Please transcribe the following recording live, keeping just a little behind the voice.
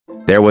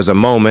There was a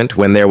moment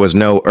when there was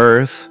no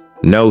Earth,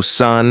 no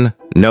sun,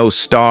 no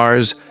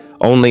stars,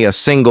 only a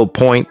single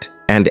point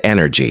and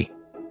energy.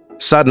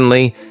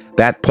 Suddenly,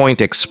 that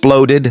point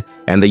exploded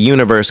and the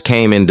universe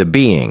came into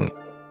being.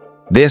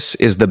 This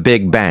is the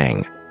Big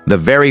Bang, the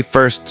very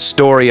first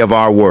story of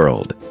our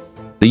world.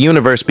 The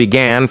universe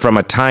began from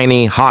a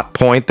tiny, hot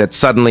point that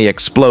suddenly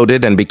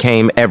exploded and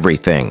became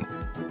everything.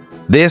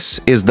 This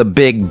is the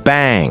Big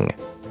Bang.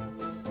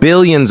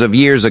 Billions of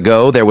years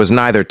ago, there was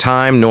neither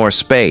time nor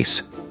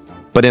space.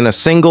 But in a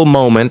single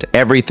moment,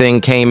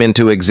 everything came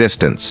into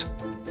existence.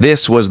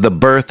 This was the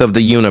birth of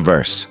the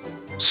universe.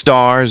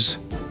 Stars,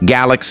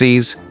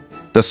 galaxies,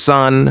 the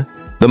sun,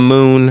 the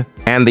moon,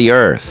 and the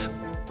earth.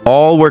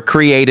 All were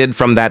created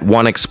from that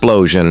one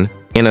explosion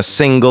in a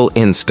single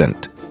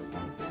instant.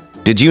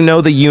 Did you know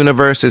the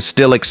universe is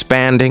still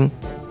expanding?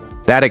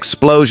 That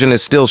explosion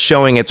is still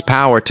showing its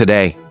power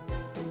today.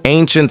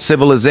 Ancient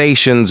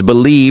civilizations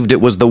believed it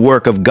was the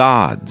work of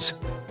gods,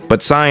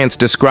 but science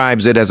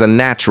describes it as a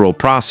natural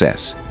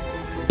process.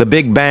 The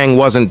Big Bang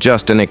wasn't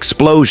just an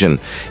explosion,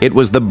 it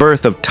was the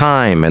birth of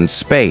time and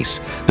space,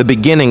 the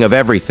beginning of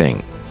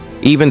everything.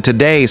 Even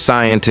today,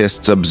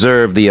 scientists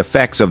observe the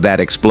effects of that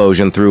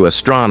explosion through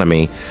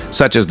astronomy,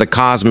 such as the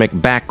cosmic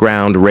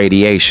background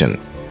radiation.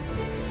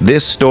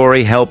 This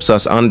story helps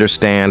us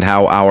understand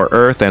how our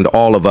Earth and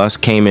all of us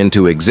came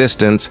into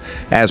existence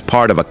as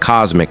part of a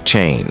cosmic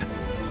chain.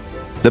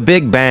 The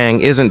Big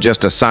Bang isn't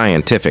just a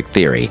scientific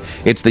theory,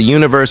 it's the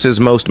universe's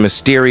most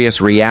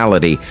mysterious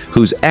reality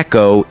whose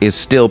echo is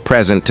still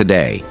present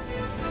today.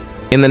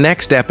 In the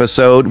next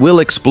episode,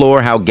 we'll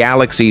explore how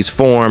galaxies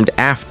formed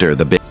after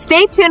the Big Bang.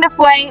 Stay tuned,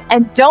 Afway,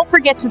 and don't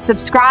forget to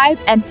subscribe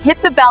and hit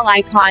the bell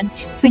icon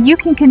so you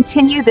can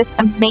continue this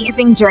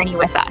amazing journey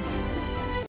with us.